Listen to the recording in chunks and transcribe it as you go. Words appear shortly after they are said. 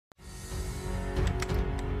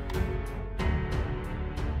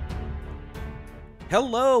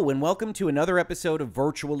Hello, and welcome to another episode of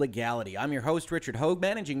Virtual Legality. I'm your host, Richard Hogue,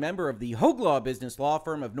 managing member of the Hogue Law business law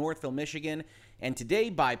firm of Northville, Michigan. And today,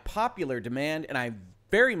 by popular demand, and I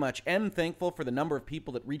very much am thankful for the number of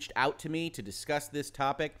people that reached out to me to discuss this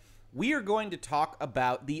topic, we are going to talk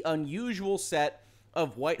about the unusual set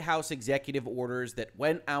of White House executive orders that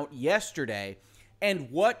went out yesterday and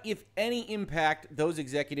what, if any, impact those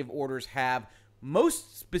executive orders have,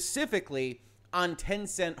 most specifically on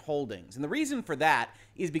Tencent holdings. And the reason for that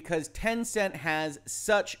is because Tencent has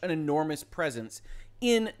such an enormous presence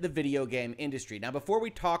in the video game industry. Now, before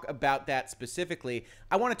we talk about that specifically,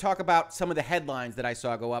 I want to talk about some of the headlines that I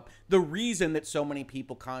saw go up. The reason that so many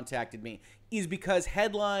people contacted me is because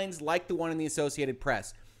headlines like the one in the Associated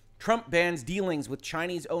Press, Trump bans dealings with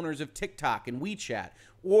Chinese owners of TikTok and WeChat,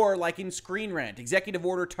 or like in Screen Rant, executive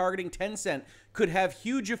order targeting Tencent could have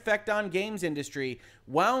huge effect on games industry,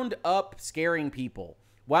 wound up scaring people,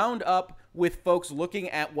 wound up with folks looking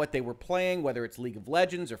at what they were playing, whether it's League of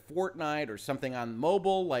Legends or Fortnite or something on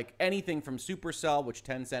mobile, like anything from Supercell, which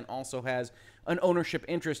Tencent also has an ownership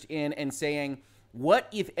interest in, and saying, what,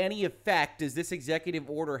 if any, effect does this executive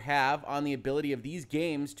order have on the ability of these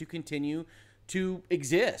games to continue to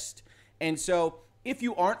exist? And so if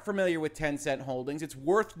you aren't familiar with Tencent Holdings, it's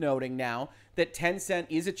worth noting now that Tencent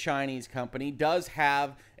is a Chinese company, does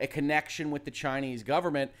have a connection with the Chinese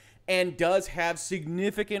government, and does have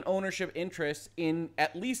significant ownership interests in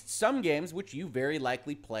at least some games, which you very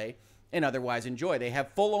likely play and otherwise enjoy. They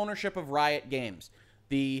have full ownership of Riot Games,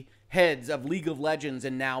 the heads of League of Legends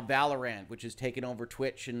and now Valorant, which has taken over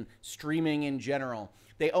Twitch and streaming in general.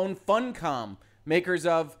 They own Funcom, makers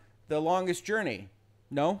of The Longest Journey.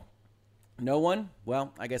 No? No one?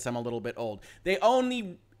 Well, I guess I'm a little bit old. They own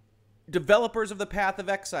the developers of The Path of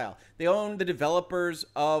Exile. They own the developers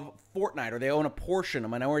of Fortnite, or they own a portion, a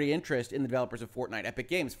minority interest in the developers of Fortnite. Epic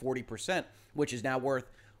Games, 40%, which is now worth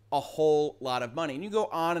a whole lot of money. And you go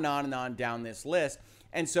on and on and on down this list.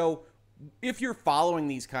 And so if you're following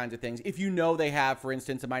these kinds of things, if you know they have, for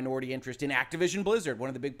instance, a minority interest in Activision Blizzard, one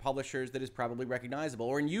of the big publishers that is probably recognizable,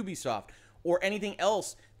 or in Ubisoft, or anything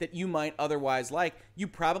else that you might otherwise like, you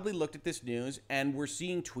probably looked at this news and were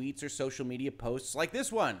seeing tweets or social media posts like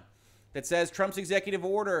this one that says Trump's executive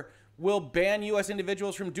order will ban U.S.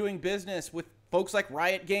 individuals from doing business with folks like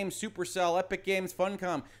Riot Games, Supercell, Epic Games,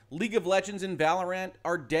 Funcom. League of Legends and Valorant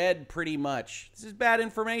are dead pretty much. This is bad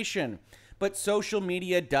information. But social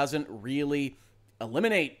media doesn't really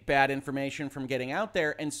eliminate bad information from getting out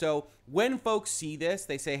there. And so when folks see this,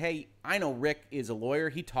 they say, hey, I know Rick is a lawyer.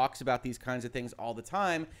 He talks about these kinds of things all the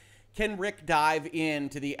time. Can Rick dive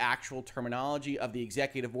into the actual terminology of the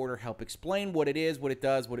executive order, help explain what it is, what it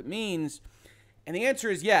does, what it means? And the answer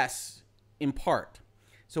is yes, in part.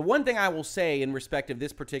 So one thing I will say in respect of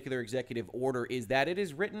this particular executive order is that it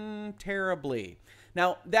is written terribly.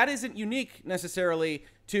 Now, that isn't unique necessarily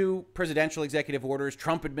to presidential executive orders,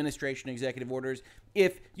 Trump administration executive orders.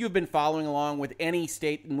 If you've been following along with any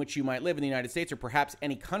state in which you might live in the United States, or perhaps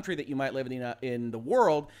any country that you might live in the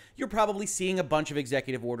world, you're probably seeing a bunch of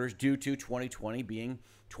executive orders due to 2020 being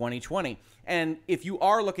 2020. And if you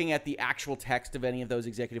are looking at the actual text of any of those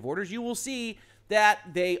executive orders, you will see that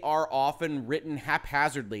they are often written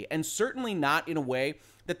haphazardly, and certainly not in a way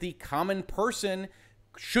that the common person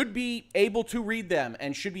should be able to read them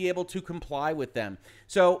and should be able to comply with them.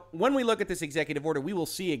 So when we look at this executive order, we will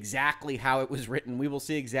see exactly how it was written. We will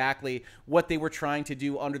see exactly what they were trying to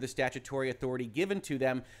do under the statutory authority given to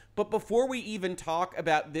them. But before we even talk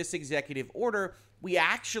about this executive order, we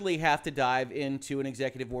actually have to dive into an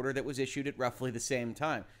executive order that was issued at roughly the same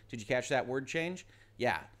time. Did you catch that word change?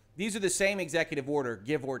 Yeah. These are the same executive order,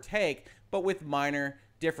 give or take, but with minor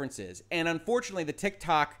differences. And unfortunately, the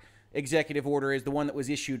TikTok executive order is the one that was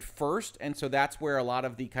issued first, and so that's where a lot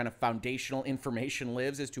of the kind of foundational information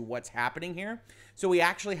lives as to what's happening here. So we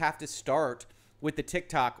actually have to start with the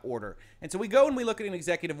TikTok order. And so we go and we look at an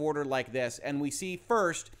executive order like this, and we see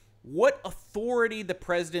first what authority the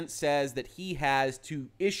president says that he has to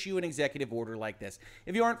issue an executive order like this.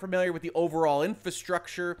 If you aren't familiar with the overall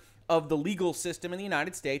infrastructure of the legal system in the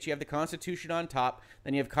United States, you have the Constitution on top,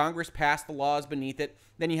 then you have Congress pass the laws beneath it,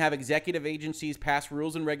 then you have executive agencies pass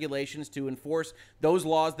rules and regulations to enforce those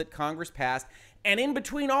laws that Congress passed, and in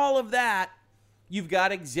between all of that, you've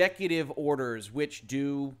got executive orders which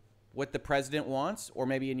do what the president wants, or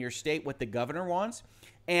maybe in your state what the governor wants.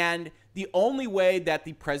 And the only way that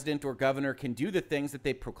the president or governor can do the things that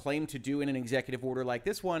they proclaim to do in an executive order like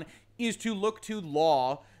this one is to look to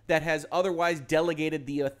law that has otherwise delegated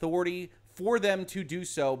the authority for them to do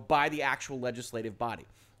so by the actual legislative body.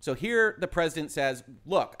 So here the president says,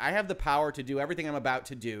 look, I have the power to do everything I'm about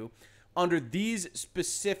to do. under these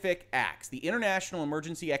specific acts: the International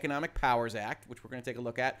Emergency Economic Powers Act, which we're going to take a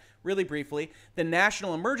look at really briefly, the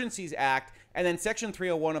National Emergencies Act, and then Section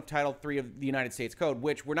 301 of Title III of the United States Code,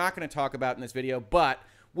 which we're not going to talk about in this video, but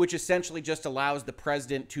which essentially just allows the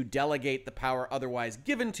president to delegate the power otherwise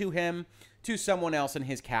given to him to someone else in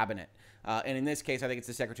his cabinet. And in this case, I think it's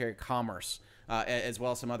the Secretary of Commerce, as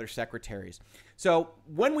well as some other secretaries. So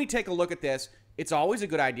when we take a look at this, it's always a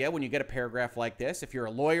good idea when you get a paragraph like this, if you're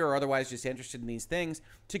a lawyer or otherwise just interested in these things,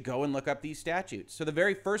 to go and look up these statutes. So the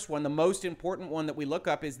very first one, the most important one that we look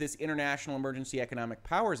up, is this International Emergency Economic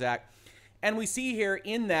Powers Act. And we see here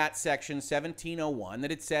in that section 1701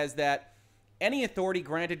 that it says that any authority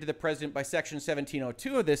granted to the president by section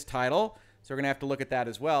 1702 of this title, so we're going to have to look at that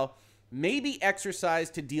as well, may be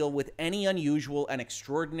exercised to deal with any unusual and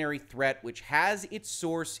extraordinary threat which has its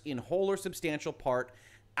source in whole or substantial part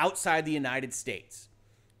outside the United States.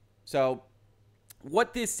 So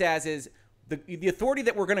what this says is the authority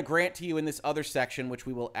that we're going to grant to you in this other section, which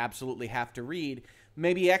we will absolutely have to read,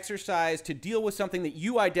 may be exercised to deal with something that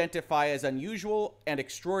you identify as unusual and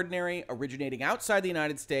extraordinary originating outside the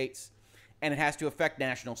United States, and it has to affect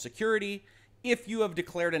national security if you have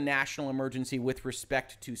declared a national emergency with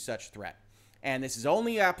respect to such threat. And this is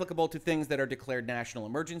only applicable to things that are declared national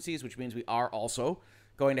emergencies, which means we are also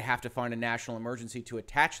going to have to find a national emergency to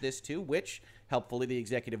attach this to, which, helpfully, the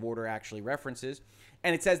executive order actually references.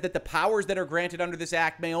 And it says that the powers that are granted under this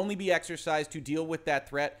act may only be exercised to deal with that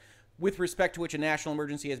threat with respect to which a national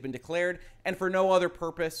emergency has been declared, and for no other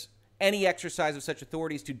purpose. Any exercise of such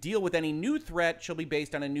authorities to deal with any new threat shall be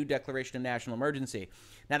based on a new declaration of national emergency.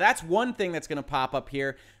 Now, that's one thing that's going to pop up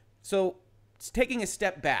here. So, taking a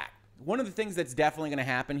step back, one of the things that's definitely going to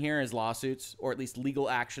happen here is lawsuits, or at least legal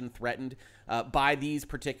action threatened by these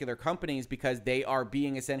particular companies, because they are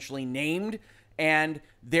being essentially named and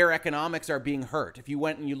their economics are being hurt. If you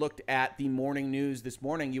went and you looked at the morning news this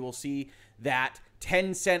morning, you will see that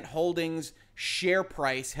Tencent Holdings share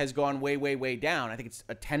price has gone way, way, way down. I think it's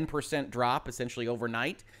a 10% drop essentially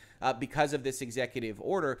overnight because of this executive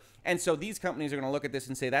order. And so these companies are going to look at this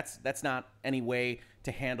and say, that's not any way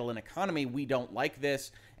to handle an economy. We don't like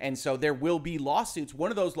this. And so there will be lawsuits. One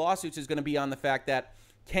of those lawsuits is going to be on the fact that,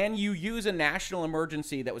 can you use a national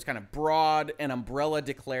emergency that was kind of broad and umbrella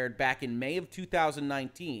declared back in May of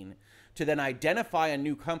 2019 to then identify a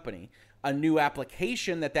new company, a new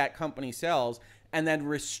application that that company sells, and then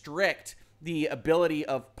restrict the ability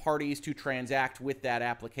of parties to transact with that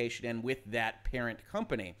application and with that parent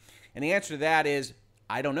company? And the answer to that is,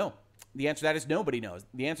 I don't know. The answer to that is nobody knows.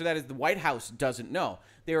 The answer to that is the White House doesn't know.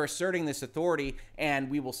 They're asserting this authority,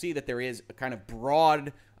 and we will see that there is a kind of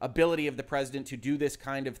broad ability of the president to do this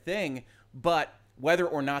kind of thing, but whether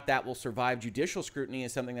or not that will survive judicial scrutiny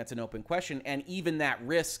is something that's an open question, and even that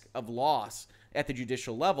risk of loss at the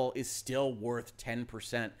judicial level is still worth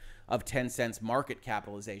 10% of Tencent's market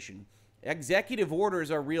capitalization. Executive orders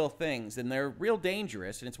are real things, and they're real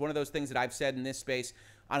dangerous, and it's one of those things that I've said in this space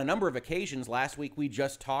on a number of occasions. Last week, we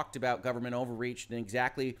just talked about government overreach and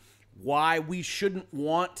exactly why we shouldn't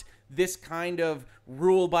want this kind of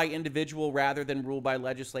rule by individual rather than rule by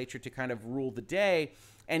legislature to kind of rule the day.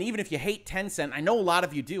 And even if you hate Tencent, I know a lot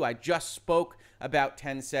of you do. I just spoke about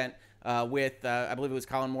Tencent with, I believe it was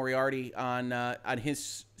Colin Moriarty on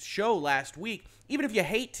his show last week. Even if you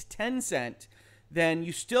hate Tencent, then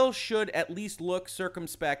you still should at least look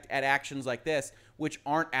circumspect at actions like this, which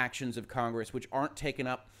aren't actions of Congress, which aren't taken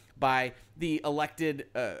up by the elected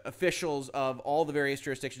officials of all the various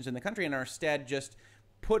jurisdictions in the country, and are instead just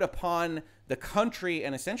put upon the country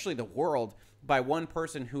and essentially the world by one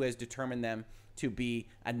person who has determined them to be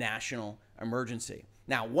a national emergency.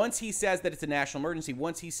 Now, once he says that it's a national emergency,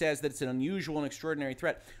 once he says that it's an unusual and extraordinary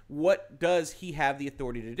threat, what does he have the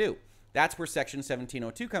authority to do? That's where Section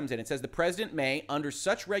 1702 comes in. It says the president may, under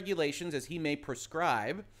such regulations as he may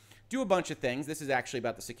prescribe, do a bunch of things. This is actually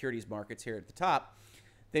about the securities markets here at the top.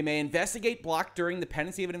 They may investigate, block during the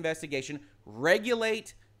pendency of an investigation,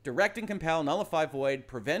 regulate, direct and compel, nullify, void,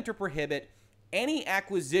 prevent or prohibit any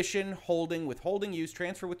acquisition, holding, withholding, use,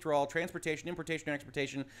 transfer, withdrawal, transportation, importation, or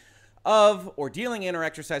exportation of, or dealing in or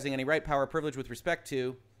exercising any right, power, or privilege with respect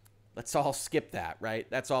to. Let's all skip that, right?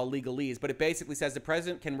 That's all legalese. But it basically says the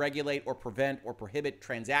president can regulate or prevent or prohibit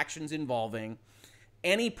transactions involving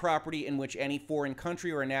any property in which any foreign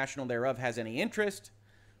country or a national thereof has any interest,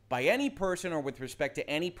 by any person or with respect to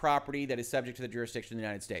any property that is subject to the jurisdiction of the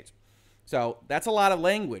United States. So that's a lot of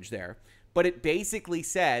language there. But it basically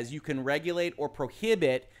says you can regulate or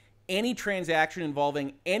prohibit any transaction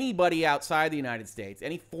involving anybody outside the United States,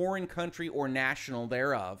 any foreign country or national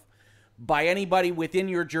thereof, by anybody within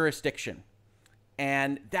your jurisdiction.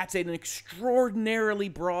 And that's an extraordinarily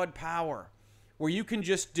broad power where you can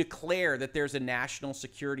just declare that there's a national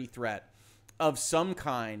security threat of some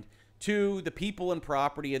kind to the people and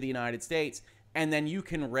property of the United States, and then you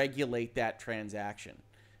can regulate that transaction.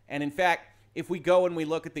 And in fact, if we go and we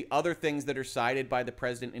look at the other things that are cited by the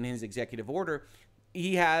president in his executive order,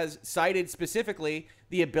 he has cited specifically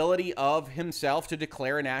the ability of himself to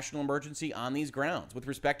declare a national emergency on these grounds with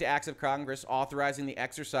respect to acts of Congress authorizing the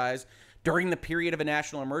exercise during the period of a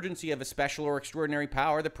national emergency of a special or extraordinary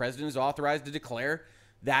power. The president is authorized to declare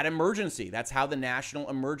that emergency. That's how the National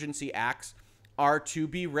Emergency Acts are to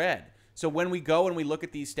be read. So when we go and we look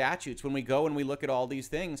at these statutes, when we go and we look at all these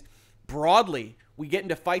things, broadly, we get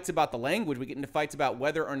into fights about the language. We get into fights about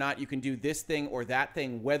whether or not you can do this thing or that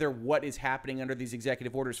thing, whether what is happening under these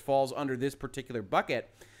executive orders falls under this particular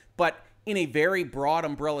bucket. But in a very broad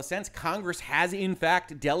umbrella sense, Congress has in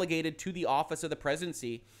fact delegated to the office of the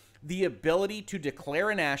presidency the ability to declare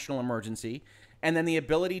a national emergency and then the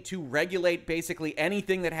ability to regulate basically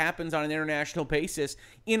anything that happens on an international basis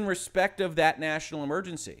in respect of that national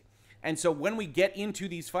emergency. And so when we get into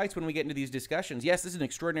these fights, when we get into these discussions, yes, this is an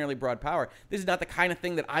extraordinarily broad power. This is not the kind of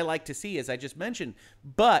thing that I like to see, as I just mentioned.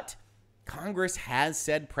 But Congress has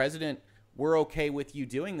said, President, we're okay with you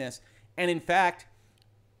doing this. And in fact,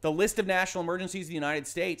 the list of national emergencies in the United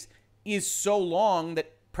States is so long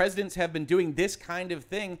that presidents have been doing this kind of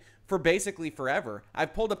thing for basically forever.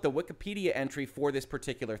 I've pulled up the Wikipedia entry for this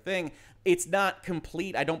particular thing. It's not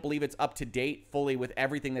complete. I don't believe it's up to date fully with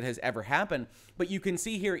everything that has ever happened. But you can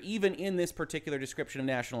see here, even in this particular description of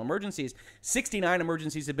national emergencies, 69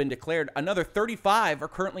 emergencies have been declared. Another 35 are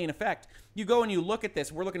currently in effect. You go and you look at this.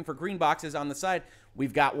 We're looking for green boxes on the side.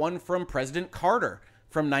 We've got one from President Carter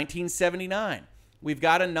from 1979. We've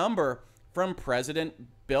got a number from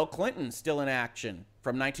President Bill Clinton still in action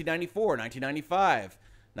from 1994, 1995.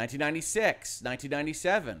 1996,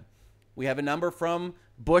 1997. We have a number from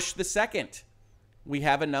Bush II. We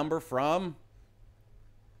have a number from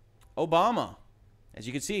Obama. As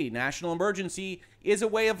you can see, national emergency is a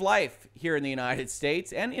way of life here in the United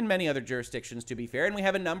States and in many other jurisdictions, to be fair. And we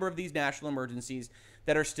have a number of these national emergencies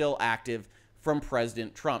that are still active from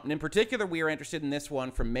President Trump. And in particular, we are interested in this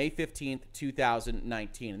one from May 15th,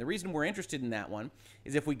 2019. And the reason we're interested in that one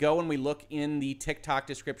is if we go and we look in the TikTok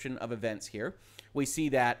description of events here, we see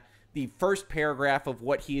that the first paragraph of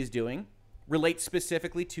what he is doing relates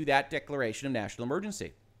specifically to that declaration of national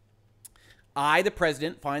emergency. I, the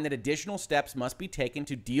president, find that additional steps must be taken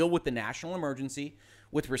to deal with the national emergency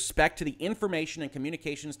with respect to the information and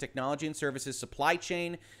communications technology and services supply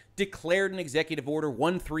chain declared in Executive Order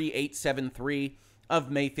 13873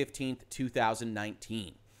 of May 15th,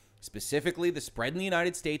 2019. Specifically, the spread in the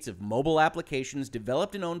United States of mobile applications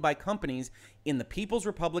developed and owned by companies in the People's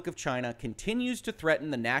Republic of China continues to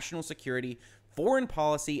threaten the national security, foreign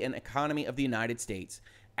policy, and economy of the United States.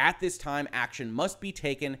 At this time, action must be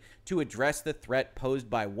taken to address the threat posed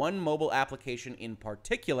by one mobile application in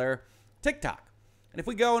particular, TikTok. And if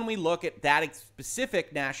we go and we look at that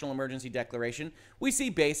specific national emergency declaration, we see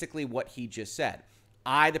basically what he just said.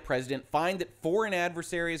 I, the president, find that foreign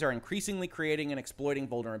adversaries are increasingly creating and exploiting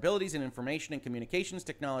vulnerabilities in information and communications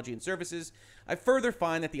technology and services. I further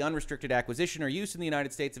find that the unrestricted acquisition or use in the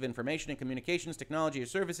United States of information and communications technology or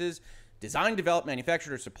services designed, developed,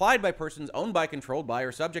 manufactured, or supplied by persons owned by, controlled by,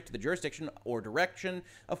 or subject to the jurisdiction or direction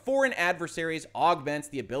of foreign adversaries augments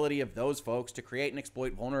the ability of those folks to create and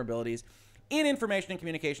exploit vulnerabilities in information and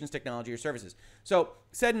communications technology or services. So,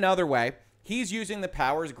 said another way, he's using the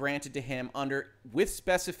powers granted to him under, with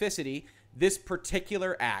specificity, this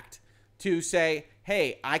particular act to say,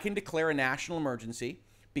 hey, I can declare a national emergency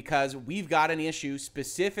because we've got an issue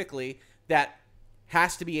specifically that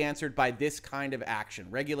has to be answered by this kind of action,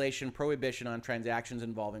 regulation, prohibition on transactions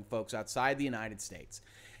involving folks outside the United States.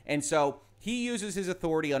 And so he uses his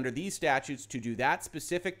authority under these statutes to do that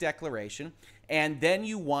specific declaration, and then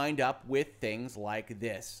you wind up with things like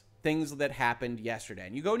this. Things that happened yesterday.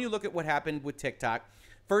 And you go and you look at what happened with TikTok.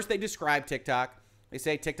 First, they describe TikTok. They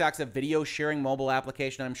say TikTok's a video sharing mobile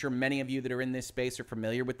application. I'm sure many of you that are in this space are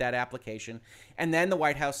familiar with that application. And then the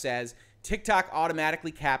White House says TikTok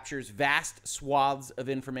automatically captures vast swaths of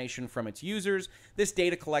information from its users. This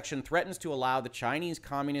data collection threatens to allow the Chinese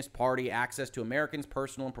Communist Party access to Americans'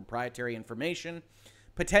 personal and proprietary information,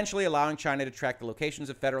 potentially allowing China to track the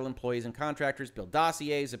locations of federal employees and contractors, build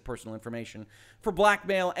dossiers of personal information for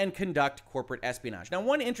blackmail, and conduct corporate espionage. Now,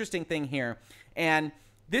 one interesting thing here, and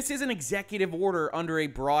this is an executive order under a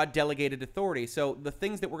broad delegated authority, so the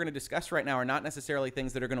things that we're going to discuss right now are not necessarily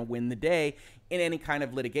things that are going to win the day in any kind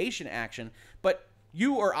of litigation action, but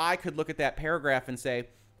you or I could look at that paragraph and say,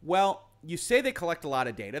 well, you say they collect a lot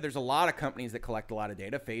of data. There's a lot of companies that collect a lot of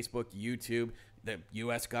data. Facebook, YouTube, the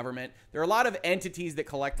U.S. government. There are a lot of entities that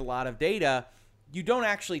collect a lot of data. You don't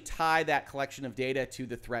actually tie that collection of data to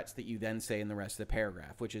the threats that you then say in the rest of the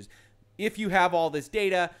paragraph, which is, if you have all this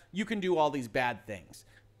data, you can do all these bad things.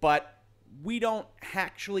 But we don't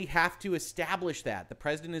actually have to establish that. The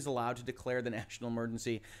president is allowed to declare the national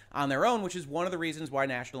emergency on their own, which is one of the reasons why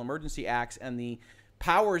national emergency acts and the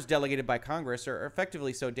powers delegated by Congress are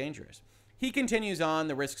effectively so dangerous. He continues on,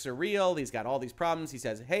 the risks are real, he's got all these problems. He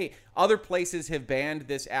says, hey, other places have banned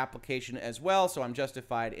this application as well, so I'm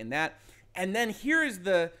justified in that. And then here's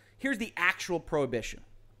the actual prohibition.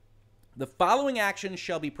 The following action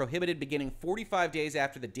shall be prohibited beginning 45 days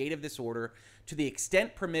after the date of this order to the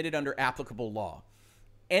extent permitted under applicable law.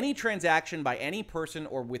 Any transaction by any person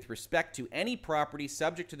or with respect to any property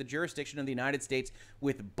subject to the jurisdiction of the United States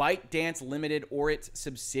with ByteDance Limited or its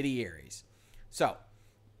subsidiaries. So,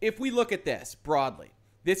 if we look at this broadly,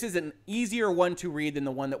 this is an easier one to read than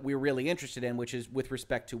the one that we're really interested in, which is with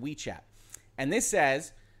respect to WeChat. And this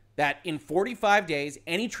says that in 45 days,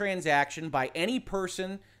 any transaction by any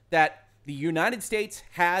person that the United States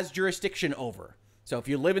has jurisdiction over. So if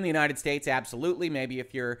you live in the United States, absolutely. Maybe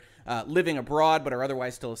if you're living abroad but are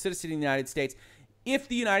otherwise still a citizen of the United States. If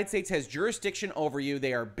the United States has jurisdiction over you,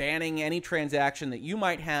 they are banning any transaction that you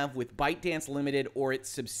might have with ByteDance Limited or its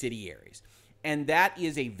subsidiaries. And that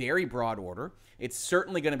is a very broad order. It's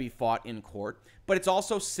certainly going to be fought in court, but it's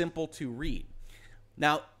also simple to read.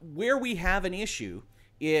 Now, where we have an issue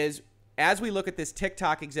is, as we look at this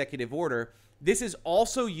TikTok executive order, this is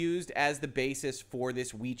also used as the basis for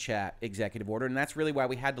this WeChat executive order, and that's really why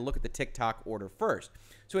we had to look at the TikTok order first.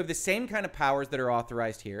 So we have the same kind of powers that are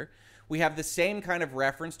authorized here. We have the same kind of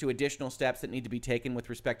reference to additional steps that need to be taken with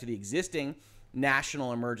respect to the existing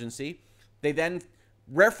national emergency. They then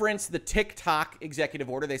reference the TikTok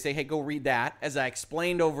executive order. They say, hey, go read that. As I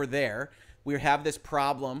explained over there, we have this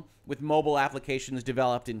problem with mobile applications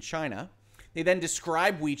developed in China. They then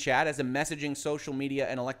describe WeChat as a messaging, social media,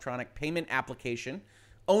 and electronic payment application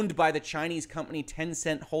owned by the Chinese company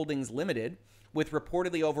Tencent Holdings Limited, with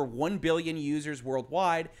reportedly over 1 billion users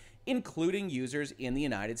worldwide, including users in the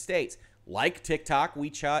United States. Like TikTok,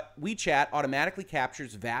 WeChat automatically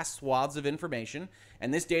captures vast swaths of information,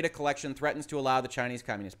 and this data collection threatens to allow the Chinese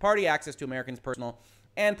Communist Party access to Americans' personal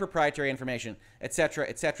and proprietary information,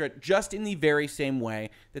 etc., just in the very same way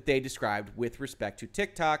that they described with respect to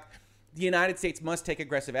TikTok. The United States must take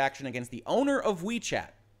aggressive action against the owner of WeChat,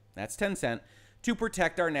 that's Tencent, to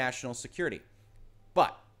protect our national security.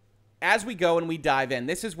 But as we go and we dive in,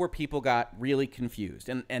 this is where people got really confused.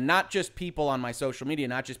 And not just people on my social media,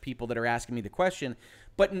 not just people that are asking me the question,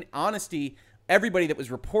 but in honesty, everybody that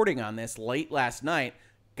was reporting on this late last night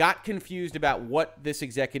got confused about what this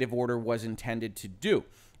executive order was intended to do.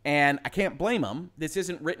 And I can't blame them. This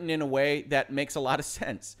isn't written in a way that makes a lot of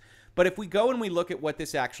sense. But if we go and we look at what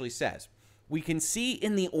this actually says, we can see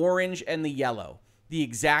in the orange and the yellow the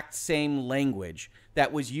exact same language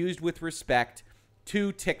that was used with respect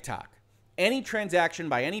to TikTok. Any transaction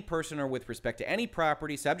by any person or with respect to any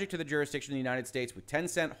property subject to the jurisdiction of the United States with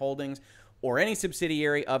Tencent Holdings or any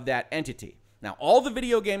subsidiary of that entity. Now, all the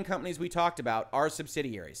video game companies we talked about are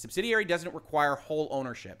subsidiaries. Subsidiary doesn't require whole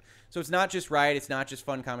ownership. So it's not just Riot, it's not just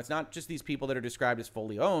Funcom, it's not just these people that are described as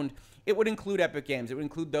fully owned. It would include Epic Games. It would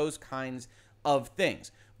include those kinds of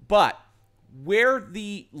things. But where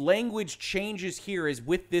the language changes here is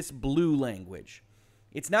with this blue language.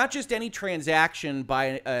 It's not just any transaction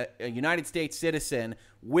by a United States citizen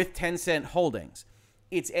with Tencent Holdings.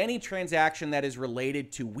 It's any transaction that is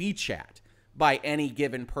related to WeChat by any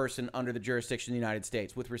given person under the jurisdiction of the United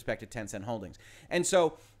States with respect to Tencent Holdings. And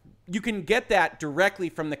so you can get that directly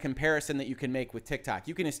from the comparison that you can make with TikTok.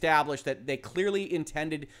 You can establish that they clearly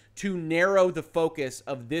intended to narrow the focus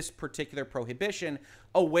of this particular prohibition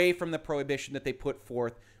away from the prohibition that they put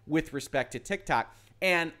forth with respect to TikTok.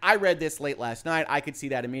 And I read this late last night. I could see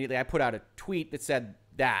that immediately. I put out a tweet that said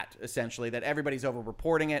that, essentially, that everybody's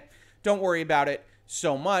over-reporting it. Don't worry about it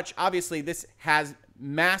so much. Obviously, this has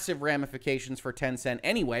massive ramifications for Tencent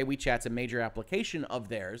anyway. WeChat's a major application of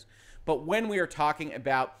theirs. But when we are talking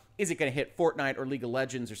about, is it going to hit Fortnite or League of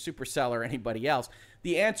Legends or Supercell or anybody else,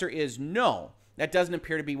 the answer is no. That doesn't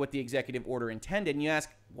appear to be what the executive order intended. And you ask,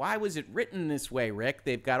 why was it written this way, Rick?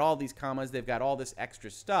 They've got all these commas. They've got all this extra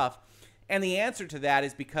stuff. And the answer to that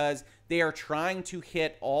is because they are trying to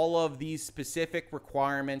hit all of these specific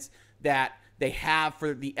requirements that they have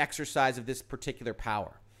for the exercise of this particular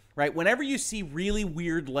power. right? Whenever you see really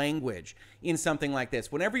weird language in something like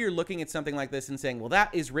this, whenever you're looking at something like this and saying, well,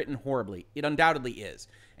 that is written horribly, it undoubtedly is,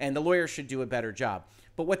 and the lawyers should do a better job.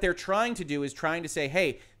 But what they're trying to do is trying to say,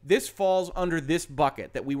 hey, this falls under this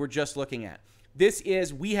bucket that we were just looking at. This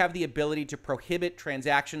is, we have the ability to prohibit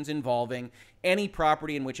transactions involving any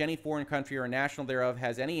property in which any foreign country or a national thereof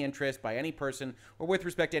has any interest by any person or with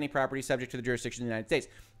respect to any property subject to the jurisdiction of the United States.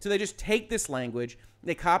 So they just take this language,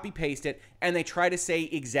 they copy paste it, and they try to say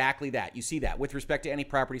exactly that. You see that with respect to any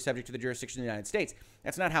property subject to the jurisdiction of the United States.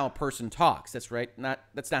 That's not how a person talks. That's right.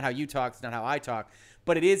 That's not how you talk. That's not how I talk.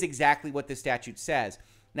 But it is exactly what the statute says.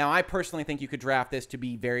 Now, I personally think you could draft this to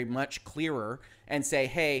be very much clearer and say,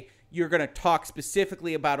 hey, you're going to talk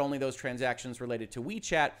specifically about only those transactions related to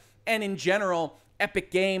WeChat. And in general,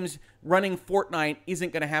 Epic Games running Fortnite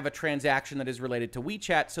isn't going to have a transaction that is related to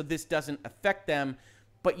WeChat, so this doesn't affect them.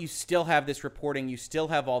 But you still have this reporting. You still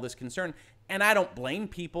have all this concern. And I don't blame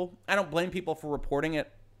people. I don't blame people for reporting it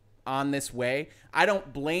on this way. I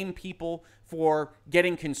don't blame people for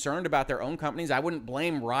getting concerned about their own companies. I wouldn't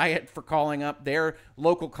blame Riot for calling up their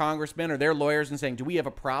local congressman or their lawyers and saying, do we have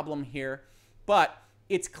a problem here? But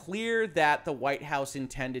it's clear that the White House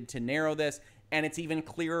intended to narrow this, and it's even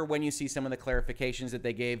clearer when you see some of the clarifications that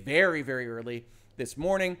they gave very, very early this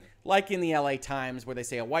morning, like in the LA Times, where they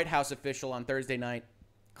say a White House official on Thursday night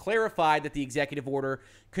clarified that the executive order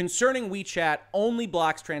concerning WeChat only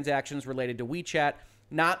blocks transactions related to WeChat,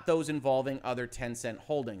 not those involving other Tencent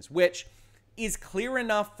holdings, which is clear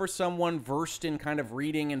enough for someone versed in kind of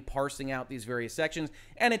reading and parsing out these various sections.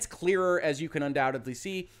 And it's clearer, as you can undoubtedly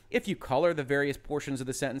see, if you color the various portions of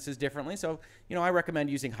the sentences differently. So, I recommend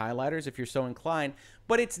using highlighters if you're so inclined.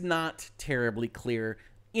 But it's not terribly clear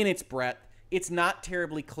in its breadth. It's not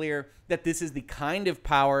terribly clear that this is the kind of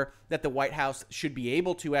power that the White House should be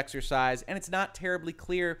able to exercise. And it's not terribly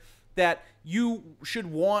clear that you should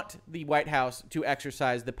want the White House to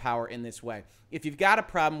exercise the power in this way. If you've got a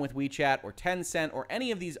problem with WeChat or Tencent or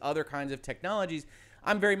any of these other kinds of technologies,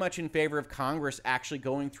 I'm very much in favor of Congress actually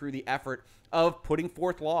going through the effort of putting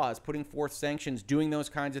forth laws, putting forth sanctions, doing those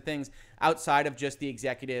kinds of things outside of just the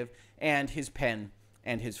executive and his pen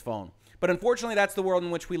and his phone. But unfortunately, that's the world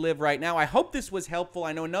in which we live right now. I hope this was helpful.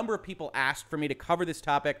 I know a number of people asked for me to cover this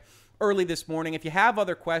topic early this morning. If you have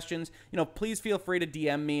other questions, please feel free to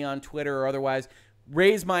DM me on Twitter or otherwise.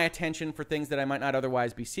 Raise my attention for things that I might not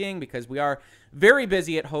otherwise be seeing, because we are very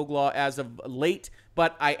busy at Hogue Law as of late.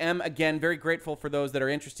 But I am, again, very grateful for those that are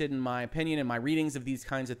interested in my opinion and my readings of these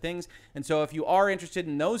kinds of things. And so if you are interested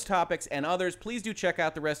in those topics and others, please do check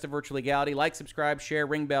out the rest of Virtual Legality. Like, subscribe, share,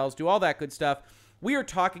 ring bells, do all that good stuff. We are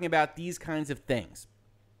talking about these kinds of things,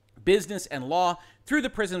 business and law, through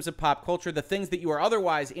the prisms of pop culture, the things that you are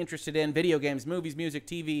otherwise interested in, video games, movies, music,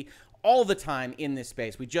 TV, all the time in this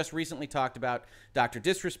space. We just recently talked about Dr.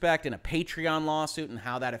 Disrespect and a Patreon lawsuit and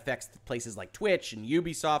how that affects places like Twitch and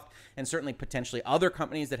Ubisoft and certainly potentially other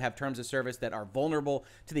companies that have terms of service that are vulnerable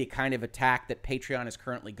to the kind of attack that Patreon is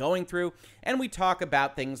currently going through. And we talk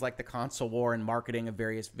about things like the console war and marketing of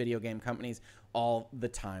various video game companies all the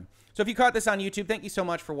time. So if you caught this on YouTube, thank you so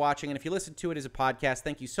much for watching. And if you listened to it as a podcast,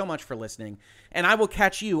 thank you so much for listening. And I will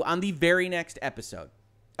catch you on the very next episode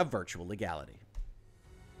of Virtual Legality.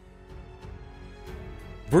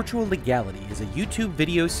 Virtual Legality is a YouTube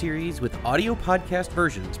video series with audio podcast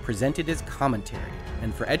versions presented as commentary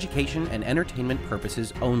and for education and entertainment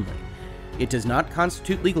purposes only. It does not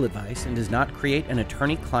constitute legal advice and does not create an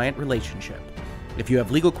attorney-client relationship. If you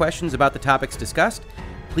have legal questions about the topics discussed,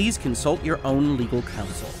 please consult your own legal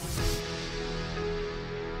counsel.